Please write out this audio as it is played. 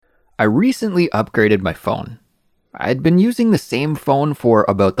I recently upgraded my phone. I'd been using the same phone for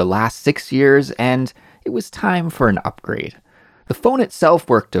about the last 6 years, and it was time for an upgrade. The phone itself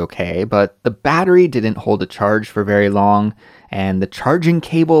worked okay, but the battery didn't hold a charge for very long, and the charging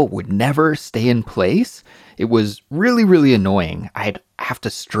cable would never stay in place. It was really annoying. I'd have to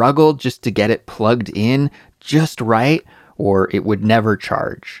struggle just to get it plugged in just right, or it would never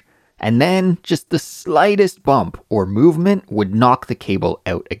charge. And then just the slightest bump or movement would knock the cable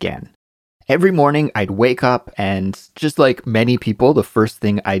out again. Every morning I'd wake up and just like many people, the first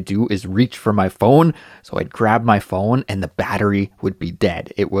thing I do is reach for my phone. So I'd grab my phone and the battery would be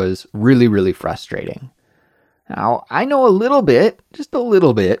dead. It was really frustrating. Now, I know just a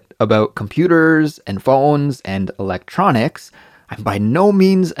little bit about computers and phones and electronics. I'm by no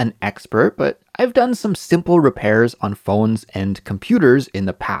means an expert, but I've done some simple repairs on phones and computers in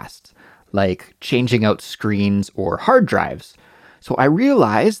the past, like changing out screens or hard drives. So I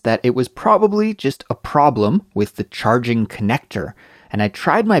realized that it was probably just a problem with the charging connector, and I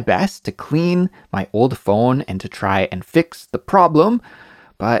tried my best to clean my old phone and to try and fix the problem,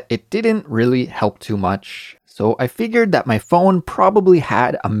 but it didn't really help too much. So I figured that my phone probably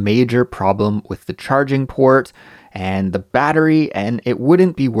had a major problem with the charging port and the battery, and it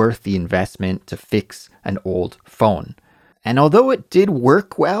wouldn't be worth the investment to fix an old phone. And although it did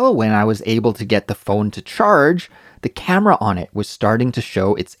work well when I was able to get the phone to charge, the camera on it was starting to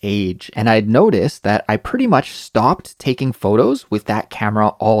show its age, and I'd noticed that I pretty much stopped taking photos with that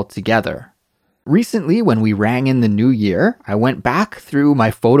camera altogether. Recently, when we rang in the new year, I went back through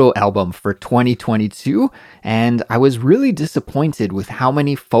my photo album for 2022, and I was really disappointed with how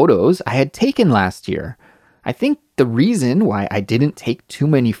many photos I had taken last year. I think the reason why I didn't take too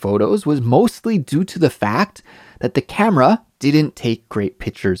many photos was mostly due to the fact that the camera didn't take great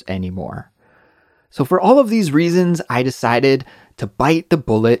pictures anymore. So for all of these reasons, I decided to bite the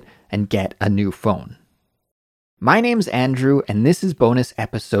bullet and get a new phone. My name's Andrew, and this is bonus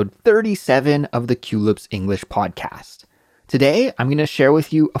episode 37 of the Culips English podcast. Today, I'm going to share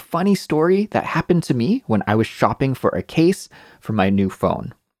with you a funny story that happened to me when I was shopping for a case for my new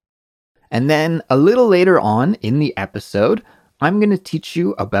phone. And then a little later on in the episode, I'm going to teach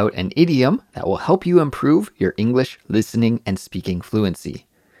you about an idiom that will help you improve your English listening and speaking fluency.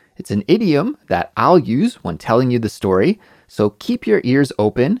 It's an idiom that I'll use when telling you the story, so keep your ears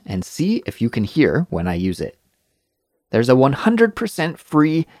open and see if you can hear when I use it. There's a 100%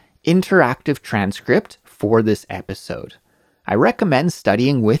 free interactive transcript for this episode. I recommend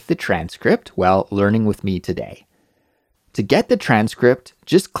studying with the transcript while learning with me today. To get the transcript,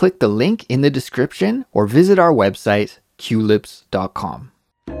 just click the link in the description or visit our website, culips.com.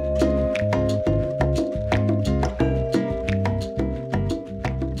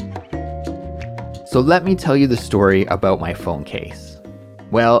 So let me tell you the story about my phone case.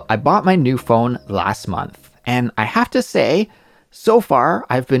 Well, I bought my new phone last month, and I have to say, so far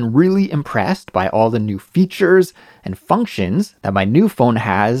I've been really impressed by all the new features and functions that my new phone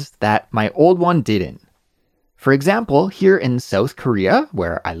has that my old one didn't. For example, here in South Korea,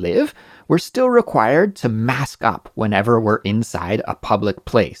 where I live, we're still required to mask up whenever we're inside a public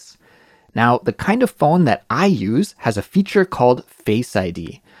place. Now, the kind of phone that I use has a feature called Face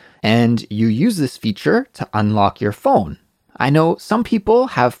ID, and you use this feature to unlock your phone. I know some people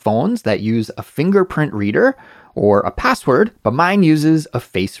have phones that use a fingerprint reader or a password, but mine uses a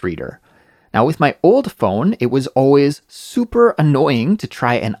face reader. Now, with my old phone, it was always super annoying to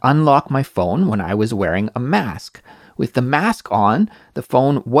try and unlock my phone when I was wearing a mask. With the mask on, the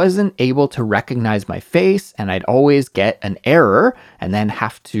phone wasn't able to recognize my face, and I'd always get an error and then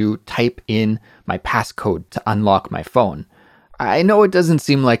have to type in my passcode to unlock my phone. I know it doesn't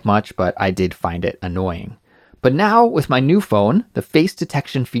seem like much, but I did find it annoying. But now, with my new phone, the face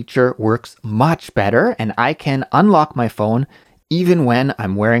detection feature works much better, and I can unlock my phone even when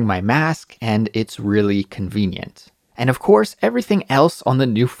I'm wearing my mask, and it's really convenient. And of course, everything else on the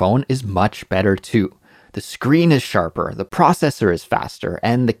new phone is much better too. The screen is sharper, the processor is faster,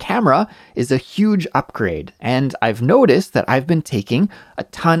 and the camera is a huge upgrade. And I've noticed that I've been taking a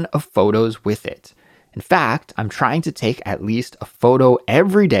ton of photos with it. In fact, I'm trying to take at least a photo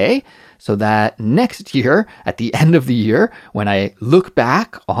every day so that next year, at the end of the year, when I look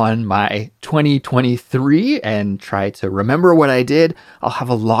back on my 2023 and try to remember what I did, I'll have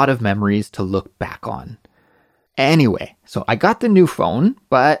a lot of memories to look back on. Anyway, so I got the new phone,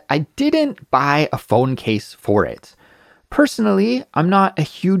 but I didn't buy a phone case for it. Personally, I'm not a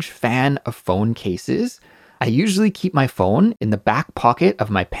huge fan of phone cases. I usually keep my phone in the back pocket of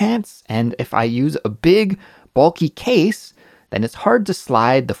my pants, and if I use a big, bulky case, then it's hard to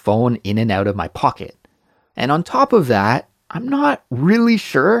slide the phone in and out of my pocket. And on top of that, I'm not really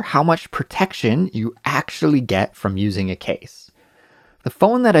sure how much protection you actually get from using a case. The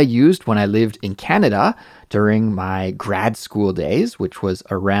phone that I used when I lived in Canada during my grad school days, which was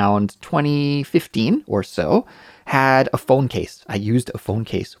around 2015 or so, had a phone case. I used a phone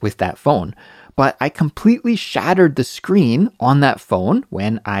case with that phone, but I completely shattered the screen on that phone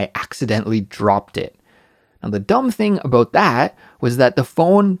when I accidentally dropped it. Now, the dumb thing about that was that the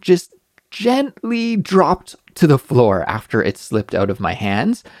phone just gently dropped to the floor after it slipped out of my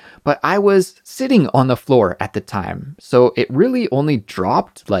hands, but I was sitting on the floor at the time, so it really only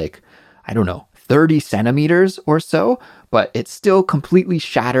dropped 30 centimeters or so, but it still completely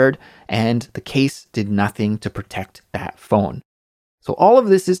shattered, and the case did nothing to protect that phone. So all of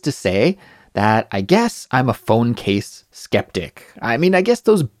this is to say that I guess I'm a phone case skeptic. I mean, I guess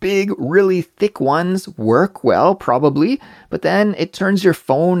those big, really thick ones work well, probably, but then it turns your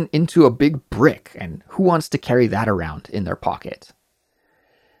phone into a big brick, and who wants to carry that around in their pocket?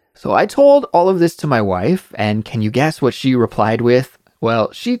 So I told all of this to my wife, and can you guess what she replied with?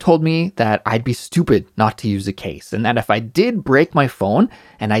 Well, she told me that I'd be stupid not to use a case, and that if I did break my phone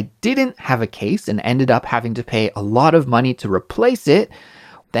and I didn't have a case and ended up having to pay a lot of money to replace it,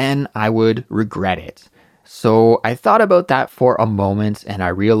 then I would regret it. So I thought about that for a moment, and I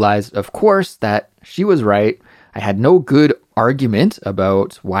realized, of course, that she was right. I had no good argument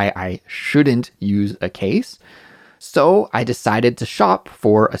about why I shouldn't use a case. So I decided to shop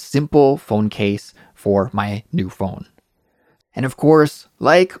for a simple phone case for my new phone. And of course,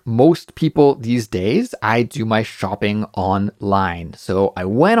 like most people these days, I do my shopping online. So I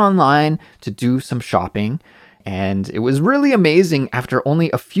went online to do some shopping, and it was really amazing. After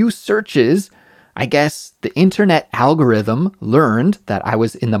only a few searches, I guess the internet algorithm learned that I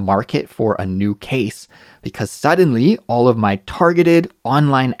was in the market for a new case, because suddenly all of my targeted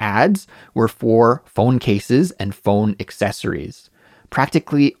online ads were for phone cases and phone accessories.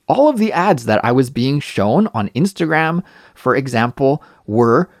 Practically all of the ads that I was being shown on Instagram, for example,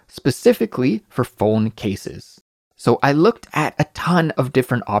 were specifically for phone cases. So I looked at a ton of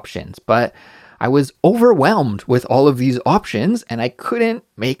different options, but I was overwhelmed with all of these options and I couldn't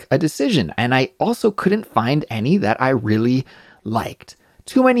make a decision. And I also couldn't find any that I really liked.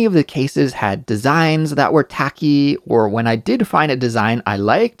 Too many of the cases had designs that were tacky, or when I did find a design I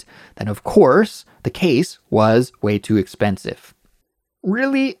liked, then of course the case was way too expensive.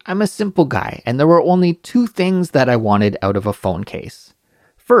 Really, I'm a simple guy, and there were only two things that I wanted out of a phone case.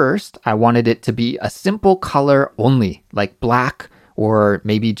 First, I wanted it to be a simple color only, like black or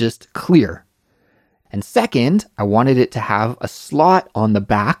maybe just clear. And second, I wanted it to have a slot on the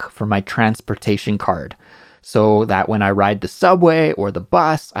back for my transportation card, so that when I ride the subway or the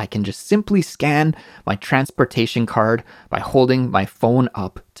bus, I can just simply scan my transportation card by holding my phone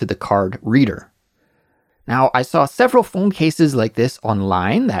up to the card reader. Now, I saw several phone cases like this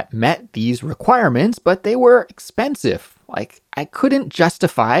online that met these requirements, but they were expensive. I couldn't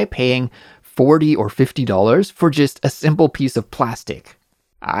justify paying $40 or $50 for just a simple piece of plastic.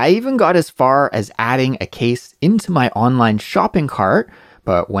 I even got as far as adding a case into my online shopping cart,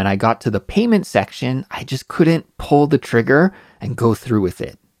 but when I got to the payment section, I just couldn't pull the trigger and go through with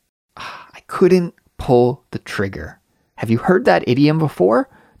it. I couldn't pull the trigger. Have you heard that idiom before?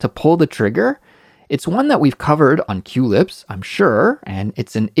 To pull the trigger? It's one that we've covered on Culips, I'm sure, and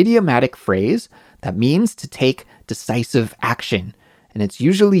it's an idiomatic phrase that means to take decisive action. And it's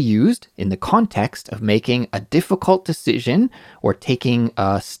usually used in the context of making a difficult decision or taking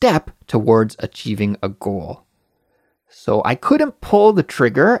a step towards achieving a goal. So I couldn't pull the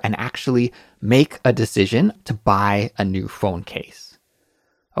trigger and actually make a decision to buy a new phone case.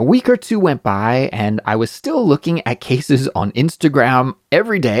 A week or two went by and I was still looking at cases on Instagram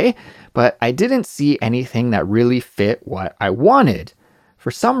every day, but I didn't see anything that really fit what I wanted. For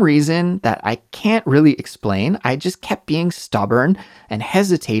some reason that I can't really explain, I just kept being stubborn and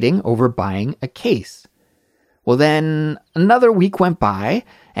hesitating over buying a case. Well, then another week went by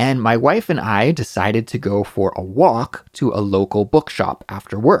and my wife and I decided to go for a walk to a local bookshop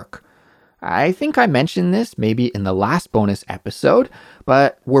after work. I think I mentioned this maybe in the last bonus episode,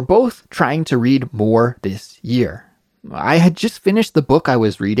 but we're both trying to read more this year. I had just finished the book I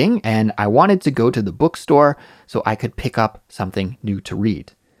was reading and I wanted to go to the bookstore so I could pick up something new to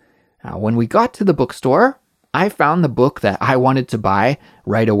read. Now, when we got to the bookstore, I found the book that I wanted to buy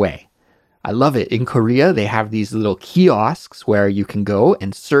right away. I love it. In Korea, they have these little kiosks where you can go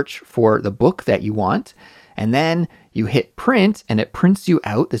and search for the book that you want. And then you hit print and it prints you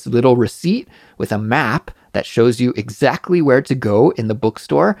out this little receipt with a map that shows you exactly where to go in the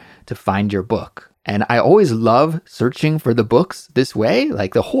bookstore to find your book. And I always love searching for the books this way.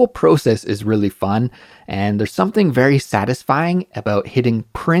 Like the whole process is really fun. And there's something very satisfying about hitting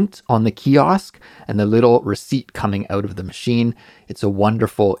print on the kiosk and the little receipt coming out of the machine. It's a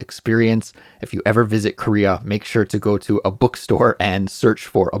wonderful experience. If you ever visit Korea, make sure to go to a bookstore and search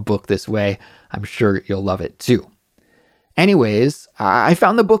for a book this way. I'm sure you'll love it too. Anyways, I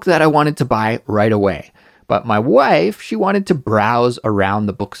found the book that I wanted to buy right away. But my wife, she wanted to browse around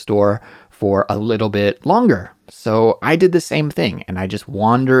the bookstore for a little bit longer. So I did the same thing and I just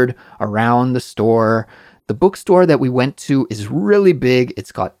wandered around the store. The bookstore that we went to is really big.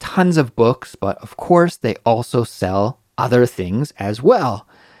 It's got tons of books, but of course they also sell other things as well.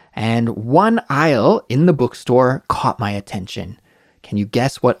 And one aisle in the bookstore caught my attention. Can you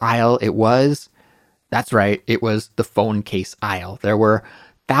guess what aisle it was? That's right, it was the phone case aisle. There were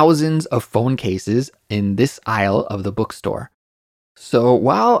thousands of phone cases in this aisle of the bookstore. So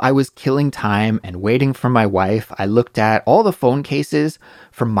while I was killing time and waiting for my wife, I looked at all the phone cases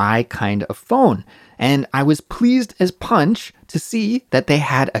for my kind of phone. And I was pleased as punch to see that they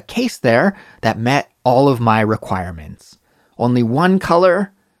had a case there that met all of my requirements. Only one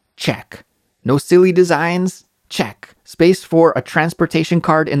color? Check. No silly designs? Check. Space for a transportation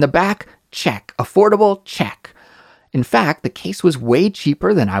card in the back? Check. Affordable? Check. In fact, the case was way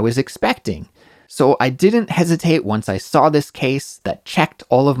cheaper than I was expecting. So I didn't hesitate once I saw this case that checked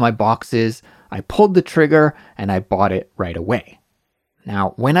all of my boxes. I pulled the trigger and I bought it right away.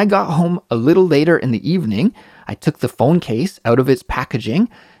 Now, when I got home a little later in the evening, I took the phone case out of its packaging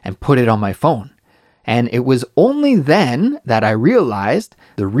and put it on my phone. And it was only then that I realized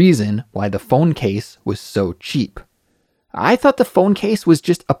the reason why the phone case was so cheap. I thought the phone case was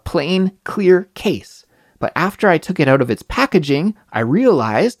just a plain, clear case. But after I took it out of its packaging, I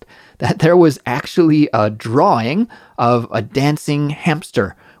realized that there was actually a drawing of a dancing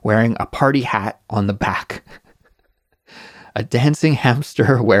hamster wearing a party hat on the back. A dancing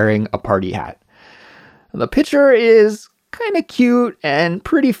hamster wearing a party hat. The picture is kind of cute and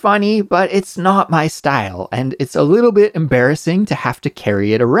pretty funny, but it's not my style, and it's a little bit embarrassing to have to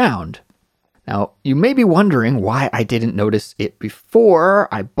carry it around. Now, you may be wondering why I didn't notice it before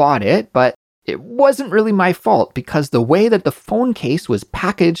I bought it, but it wasn't really my fault because the way that the phone case was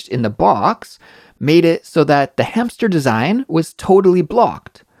packaged in the box made it so that the hamster design was totally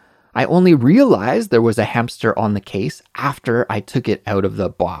blocked. I only realized there was a hamster on the case after I took it out of the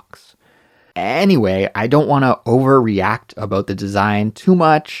box. Anyway, I don't want to overreact about the design too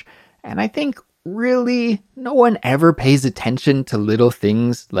much, and I think really no one ever pays attention to little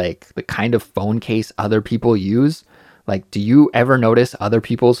things like the kind of phone case other people use. Like, do you ever notice other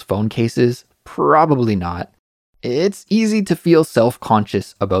people's phone cases? Probably not. It's easy to feel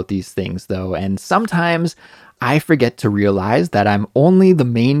self-conscious about these things though, and sometimes I forget to realize that I'm only the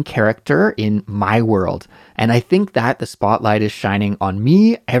main character in my world, and I think that the spotlight is shining on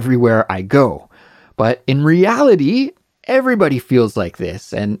me everywhere I go. But in reality, everybody feels like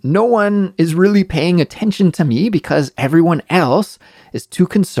this, and no one is really paying attention to me because everyone else is too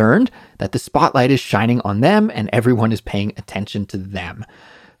concerned that the spotlight is shining on them and everyone is paying attention to them.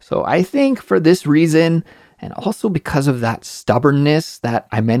 So I think for this reason, and also because of that stubbornness that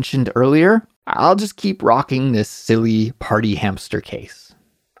I mentioned earlier, I'll just keep rocking this silly party hamster case.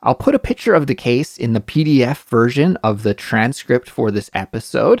 I'll put a picture of the case in the PDF version of the transcript for this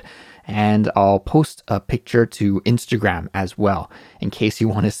episode, and I'll post a picture to Instagram as well, in case you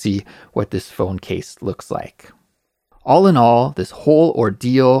want to see what this phone case looks like. All in all, this whole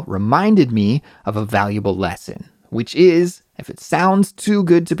ordeal reminded me of a valuable lesson, which is, if it sounds too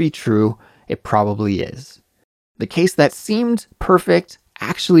good to be true, it probably is. The case that seemed perfect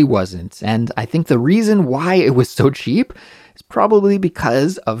actually wasn't, and I think the reason why it was so cheap is probably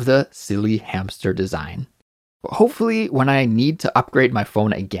because of the silly hamster design. But hopefully, when I need to upgrade my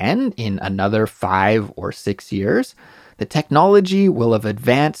phone again in another 5 or 6 years, the technology will have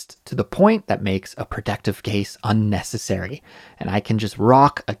advanced to the point that makes a protective case unnecessary, and I can just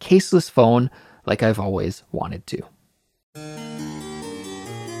rock a caseless phone like I've always wanted to.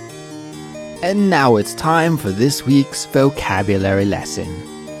 And now it's time for this week's vocabulary lesson.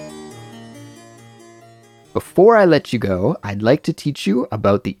 Before I let you go, I'd like to teach you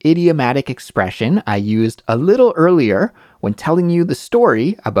about the idiomatic expression I used a little earlier when telling you the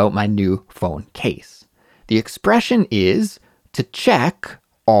story about my new phone case. The expression is to check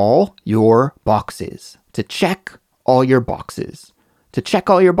all your boxes. To check all your boxes. To check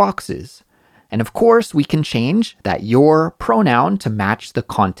all your boxes. And of course, we can change that your pronoun to match the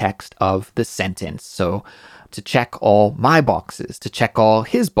context of the sentence. So to check all my boxes, to check all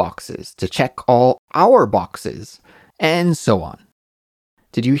his boxes, to check all our boxes, and so on.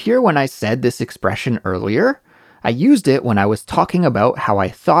 Did you hear when I said this expression earlier? I used it when I was talking about how I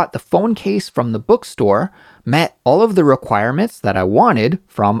thought the phone case from the bookstore met all of the requirements that I wanted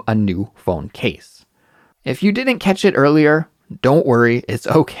from a new phone case. If you didn't catch it earlier, don't worry, it's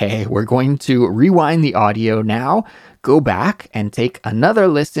okay. We're going to rewind the audio now, go back and take another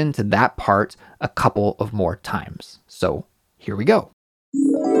listen to that part a couple of more times. So here we go.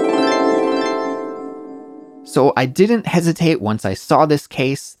 So I didn't hesitate once I saw this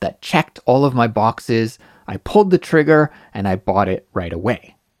case that checked all of my boxes. I pulled the trigger and I bought it right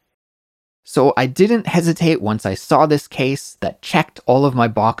away. So I didn't hesitate once I saw this case that checked all of my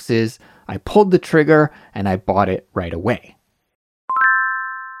boxes. I pulled the trigger and I bought it right away.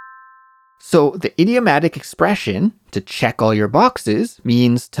 So the idiomatic expression, to check all your boxes,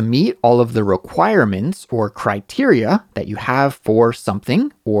 means to meet all of the requirements or criteria that you have for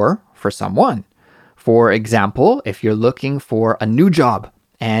something or for someone. For example, if you're looking for a new job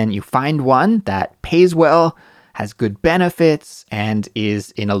and you find one that pays well, has good benefits, and is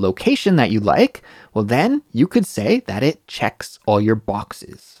in a location that you like, well then you could say that it checks all your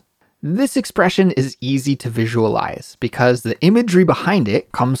boxes. This expression is easy to visualize because the imagery behind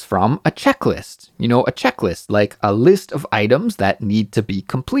it comes from a checklist. You know, a checklist, like a list of items that need to be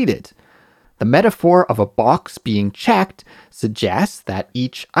completed. The metaphor of a box being checked suggests that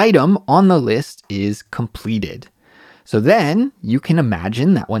each item on the list is completed. So then you can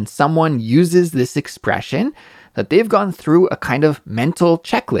imagine that when someone uses this expression, that they've gone through a kind of mental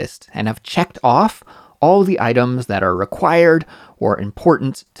checklist and have checked off all the items that are required or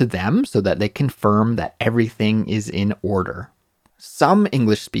important to them so that they confirm that everything is in order. Some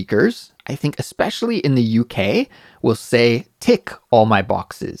English speakers, I think especially in the UK, will say tick all my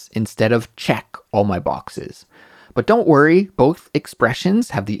boxes instead of check all my boxes. But don't worry, both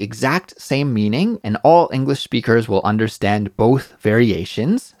expressions have the exact same meaning and all English speakers will understand both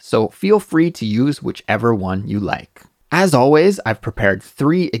variations, so feel free to use whichever one you like. As always, I've prepared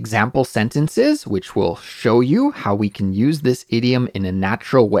 3 example sentences which will show you how we can use this idiom in a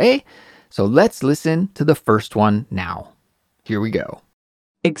natural way. So let's listen to the first one now. Here we go.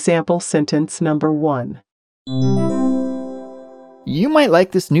 Example sentence number 1. You might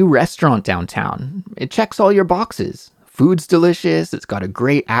like this new restaurant downtown. It checks all your boxes. Food's delicious, it's got a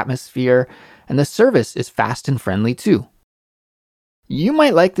great atmosphere, and the service is fast and friendly too. You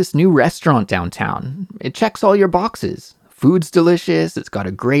might like this new restaurant downtown. It checks all your boxes. Food's delicious, it's got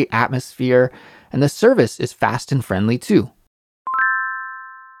a great atmosphere, and the service is fast and friendly too.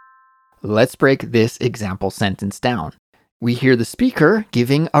 Let's break this example sentence down. We hear the speaker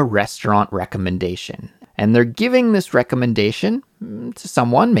giving a restaurant recommendation. And they're giving this recommendation to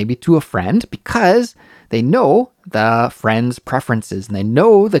someone, maybe to a friend, because they know the friend's preferences and they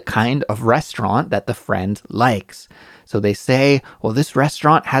know the kind of restaurant that the friend likes. So they say, well, this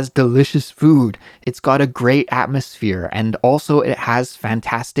restaurant has delicious food. It's got a great atmosphere and also it has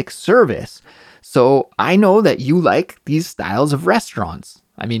fantastic service. So I know that you like these styles of restaurants.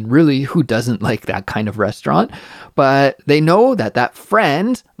 I mean, really, who doesn't like that kind of restaurant? But they know that that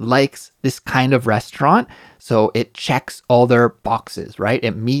friend likes this kind of restaurant, so it checks all their boxes, right?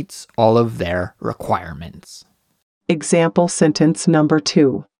 It meets all of their requirements. Example sentence number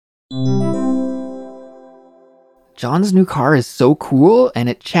 2. John's new car is so cool and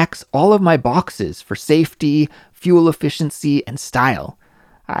it checks all of my boxes for safety, fuel efficiency, and style.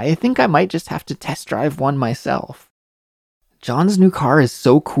 I think I might just have to test drive one myself. John's new car is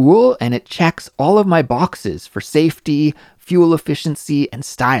so cool and it checks all of my boxes for safety, fuel efficiency, and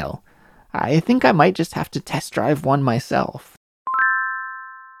style. I think I might just have to test drive one myself.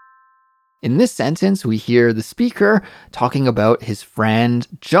 In this sentence, we hear the speaker talking about his friend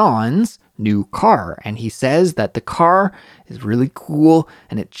John's new car, and he says that the car is really cool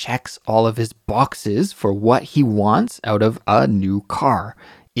and it checks all of his boxes for what he wants out of a new car.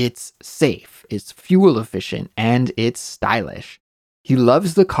 It's safe, it's fuel efficient, and it's stylish. He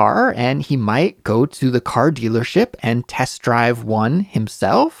loves the car and he might go to the car dealership and test drive one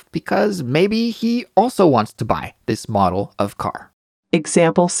himself because maybe he also wants to buy this model of car.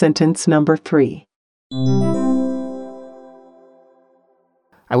 Example sentence number 3.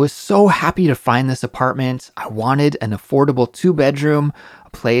 I was so happy to find this apartment. I wanted an affordable 2-bedroom, a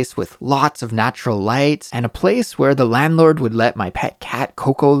place with lots of natural light, and a place where the landlord would let my pet cat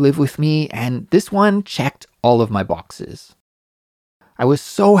Coco live with me, and this one checked all of my boxes. I was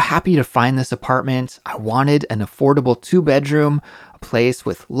so happy to find this apartment. I wanted an affordable 2-bedroom, a place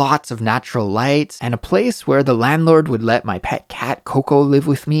with lots of natural light, and a place where the landlord would let my pet cat Coco live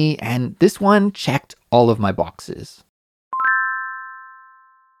with me, and this one checked all of my boxes.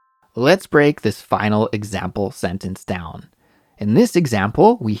 Let's break this final example sentence down. In this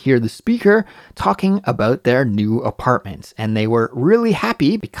example, we hear the speaker talking about their new apartment, and they were really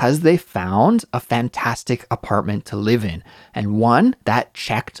happy because they found a fantastic apartment to live in, and one that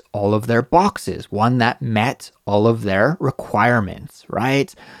checked all of their boxes, one that met all of their requirements,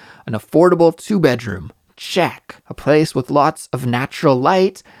 right? An affordable 2-bedroom, check. A place with lots of natural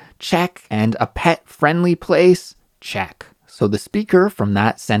light, check. And a pet-friendly place, check. So the speaker from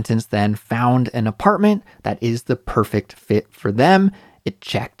that sentence then found an apartment that is the perfect fit for them. It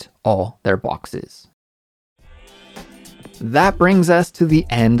checked all their boxes. That brings us to the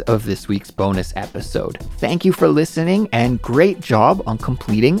end of this week's bonus episode. Thank you for listening and great job on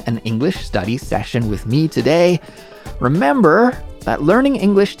completing an English study session with me today. Remember that learning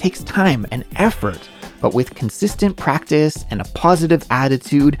English takes time and effort, but with consistent practice and a positive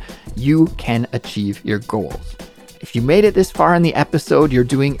attitude, you can achieve your goals. If you made it this far in the episode, you're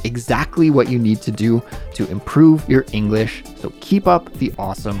doing exactly what you need to do to improve your English, so keep up the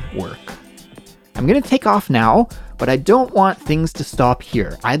awesome work. I'm going to take off now, but I don't want things to stop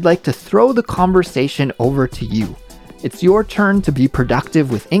here. I'd like to throw the conversation over to you. It's your turn to be productive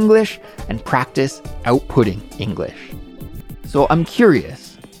with English and practice outputting English. So I'm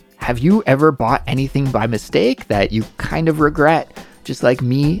curious, have you ever bought anything by mistake that you kind of regret, just like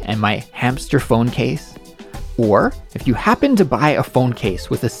me and my hamster phone case? Or if you happen to buy a phone case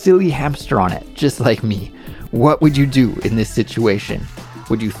with a silly hamster on it, just like me, what would you do in this situation?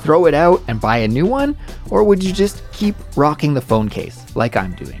 Would you throw it out and buy a new one? Or would you just keep rocking the phone case like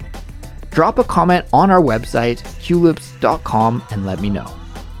I'm doing? Drop a comment on our website, culips.com, and let me know.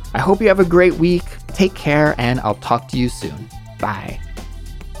 I hope you have a great week. Take care, and I'll talk to you soon. Bye.